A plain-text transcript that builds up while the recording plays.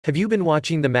Have you been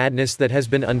watching the madness that has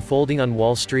been unfolding on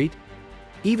Wall Street?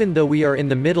 Even though we are in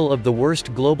the middle of the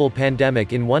worst global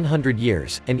pandemic in 100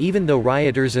 years, and even though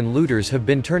rioters and looters have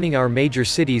been turning our major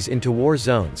cities into war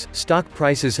zones, stock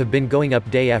prices have been going up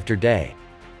day after day.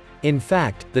 In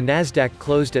fact, the Nasdaq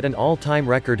closed at an all-time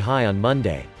record high on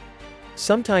Monday.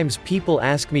 Sometimes people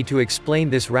ask me to explain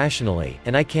this rationally,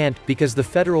 and I can't, because the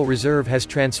Federal Reserve has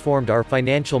transformed our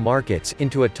financial markets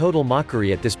into a total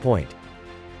mockery at this point.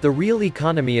 The real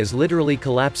economy is literally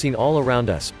collapsing all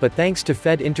around us, but thanks to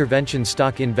Fed intervention,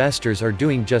 stock investors are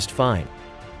doing just fine.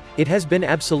 It has been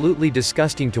absolutely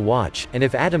disgusting to watch, and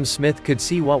if Adam Smith could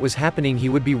see what was happening, he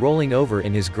would be rolling over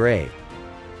in his grave.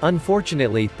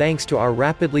 Unfortunately, thanks to our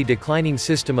rapidly declining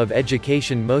system of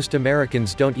education, most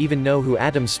Americans don't even know who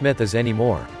Adam Smith is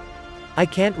anymore. I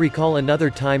can't recall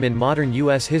another time in modern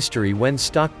U.S. history when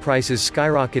stock prices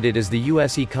skyrocketed as the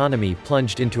U.S. economy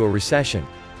plunged into a recession.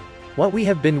 What we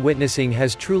have been witnessing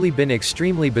has truly been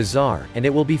extremely bizarre, and it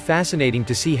will be fascinating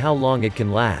to see how long it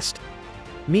can last.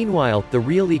 Meanwhile, the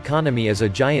real economy is a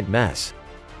giant mess.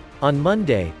 On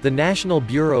Monday, the National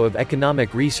Bureau of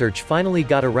Economic Research finally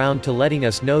got around to letting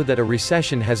us know that a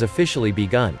recession has officially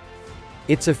begun.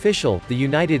 It's official, the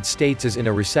United States is in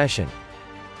a recession.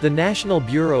 The National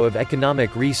Bureau of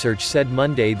Economic Research said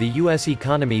Monday the U.S.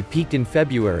 economy peaked in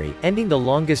February, ending the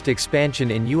longest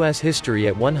expansion in U.S. history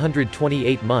at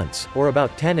 128 months, or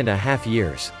about 10.5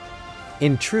 years.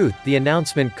 In truth, the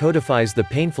announcement codifies the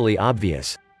painfully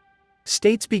obvious.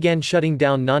 States began shutting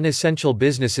down non-essential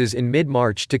businesses in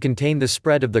mid-March to contain the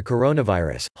spread of the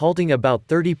coronavirus, halting about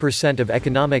 30% of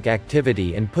economic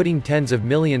activity and putting tens of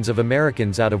millions of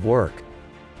Americans out of work.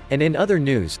 And in other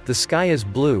news, the sky is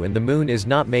blue and the moon is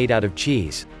not made out of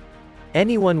cheese.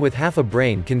 Anyone with half a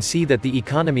brain can see that the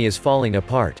economy is falling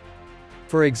apart.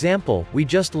 For example, we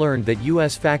just learned that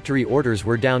U.S. factory orders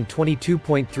were down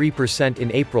 22.3%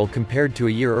 in April compared to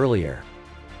a year earlier.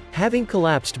 Having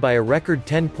collapsed by a record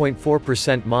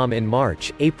 10.4% in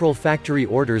March, April factory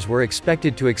orders were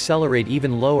expected to accelerate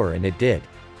even lower, and it did.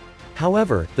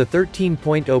 However, the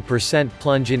 13.0%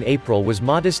 plunge in April was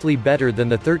modestly better than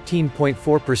the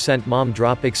 13.4%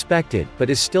 drop expected, but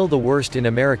is still the worst in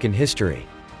American history.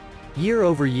 Year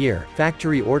over year,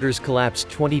 factory orders collapsed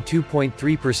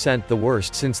 22.3%, the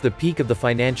worst since the peak of the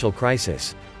financial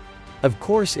crisis. Of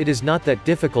course, it is not that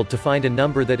difficult to find a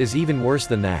number that is even worse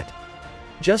than that.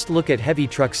 Just look at heavy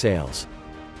truck sales.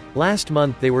 Last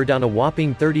month they were down a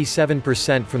whopping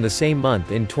 37% from the same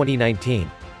month in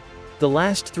 2019. The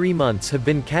last 3 months have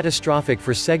been catastrophic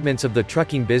for segments of the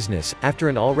trucking business, after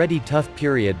an already tough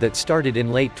period that started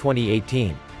in late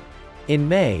 2018. In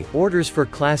May, orders for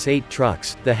Class 8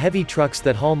 trucks, the heavy trucks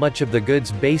that haul much of the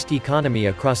goods-based economy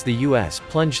across the U.S.,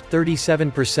 plunged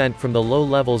 37% from the low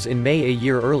levels in May a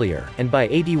year earlier, and by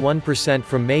 81%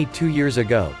 from May 2 years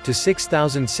ago, to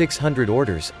 6,600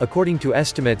 orders, according to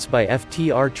estimates by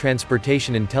FTR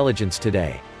Transportation Intelligence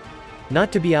today.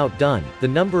 Not to be outdone, the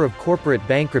number of corporate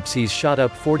bankruptcies shot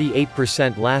up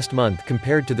 48% last month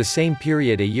compared to the same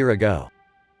period a year ago.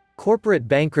 Corporate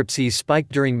bankruptcies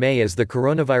spiked during May as the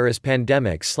coronavirus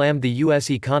pandemic slammed the U.S.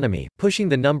 economy, pushing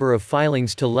the number of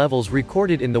filings to levels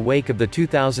recorded in the wake of the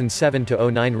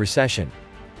 2007-09 recession.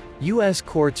 U.S.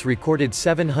 courts recorded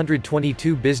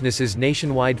 722 businesses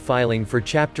nationwide filing for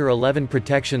Chapter 11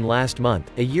 protection last month,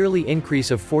 a yearly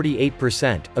increase of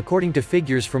 48%, according to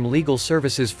figures from legal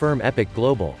services firm Epic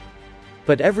Global.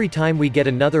 But every time we get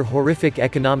another horrific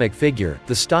economic figure,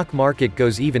 the stock market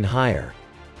goes even higher.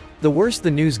 The worse the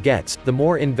news gets, the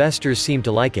more investors seem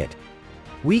to like it.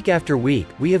 Week after week,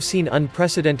 we have seen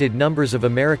unprecedented numbers of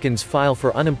Americans file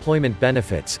for unemployment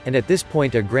benefits, and at this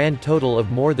point a grand total of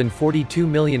more than 42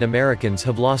 million Americans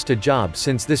have lost a job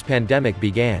since this pandemic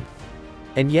began.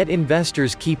 And yet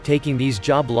investors keep taking these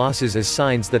job losses as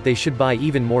signs that they should buy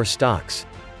even more stocks.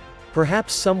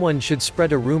 Perhaps someone should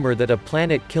spread a rumor that a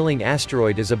planet-killing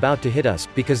asteroid is about to hit us,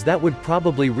 because that would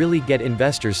probably really get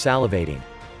investors salivating.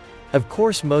 Of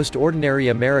course, most ordinary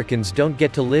Americans don't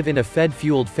get to live in a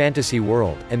Fed-fueled fantasy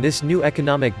world, and this new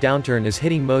economic downturn is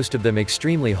hitting most of them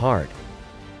extremely hard.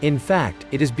 In fact,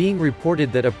 it is being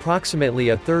reported that approximately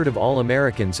a third of all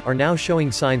Americans are now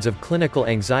showing signs of clinical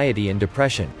anxiety and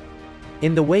depression.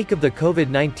 In the wake of the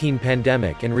COVID-19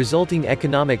 pandemic and resulting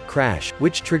economic crash,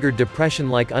 which triggered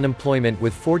depression-like unemployment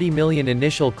with 40 million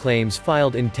initial claims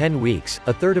filed in 10 weeks,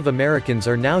 a third of Americans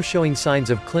are now showing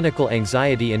signs of clinical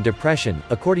anxiety and depression,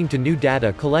 according to new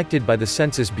data collected by the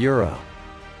Census Bureau.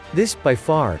 This, by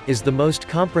far, is the most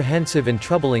comprehensive and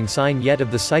troubling sign yet of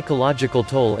the psychological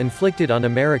toll inflicted on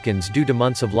Americans due to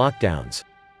months of lockdowns.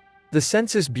 The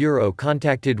Census Bureau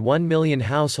contacted 1 million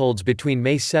households between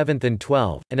May 7 and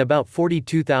 12, and about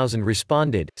 42,000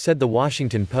 responded, said the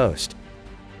Washington Post.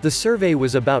 The survey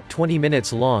was about 20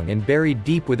 minutes long and buried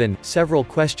deep within several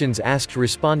questions asked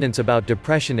respondents about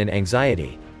depression and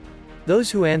anxiety.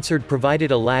 Those who answered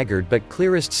provided a laggard but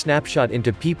clearest snapshot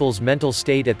into people's mental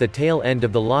state at the tail end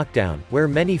of the lockdown, where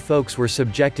many folks were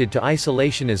subjected to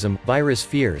isolationism, virus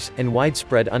fears, and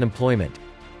widespread unemployment.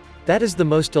 That is the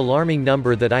most alarming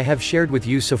number that I have shared with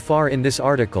you so far in this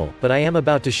article, but I am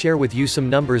about to share with you some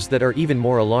numbers that are even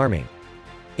more alarming.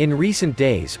 In recent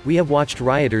days, we have watched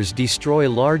rioters destroy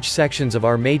large sections of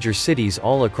our major cities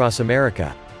all across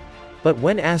America. But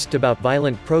when asked about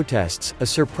violent protests, a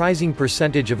surprising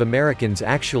percentage of Americans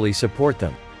actually support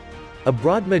them. A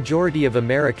broad majority of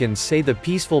Americans say the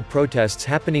peaceful protests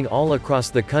happening all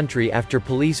across the country after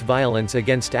police violence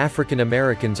against African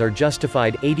Americans are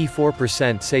justified.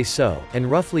 84% say so,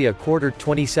 and roughly a quarter,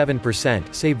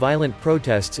 27%, say violent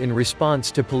protests in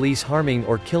response to police harming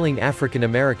or killing African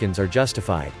Americans are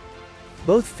justified.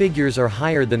 Both figures are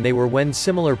higher than they were when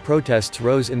similar protests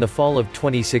rose in the fall of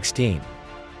 2016.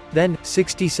 Then,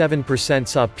 67%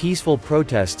 saw peaceful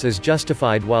protests as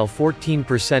justified while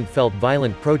 14% felt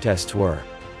violent protests were.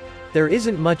 There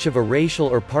isn't much of a racial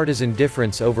or partisan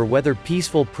difference over whether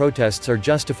peaceful protests are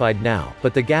justified now,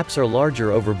 but the gaps are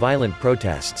larger over violent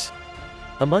protests.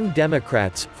 Among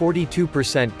Democrats,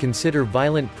 42% consider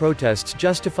violent protests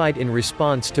justified in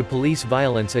response to police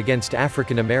violence against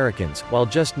African Americans, while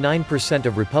just 9%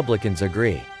 of Republicans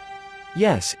agree.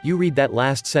 Yes, you read that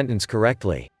last sentence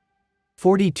correctly.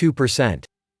 42%.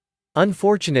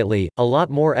 Unfortunately, a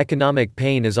lot more economic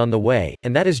pain is on the way,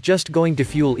 and that is just going to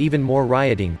fuel even more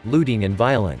rioting, looting and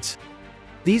violence.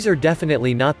 These are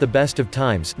definitely not the best of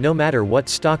times, no matter what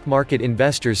stock market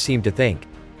investors seem to think.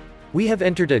 We have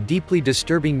entered a deeply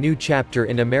disturbing new chapter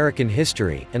in American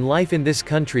history, and life in this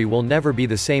country will never be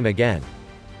the same again.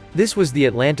 This was the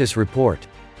Atlantis Report.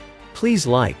 Please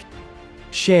like,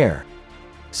 share,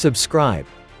 subscribe,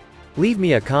 leave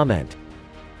me a comment.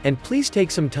 And please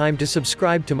take some time to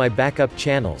subscribe to my backup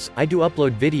channels, I do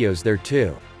upload videos there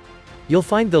too. You'll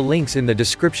find the links in the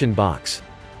description box.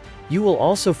 You will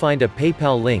also find a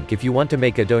PayPal link if you want to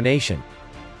make a donation.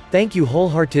 Thank you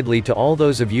wholeheartedly to all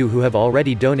those of you who have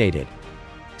already donated.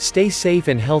 Stay safe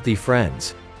and healthy,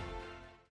 friends.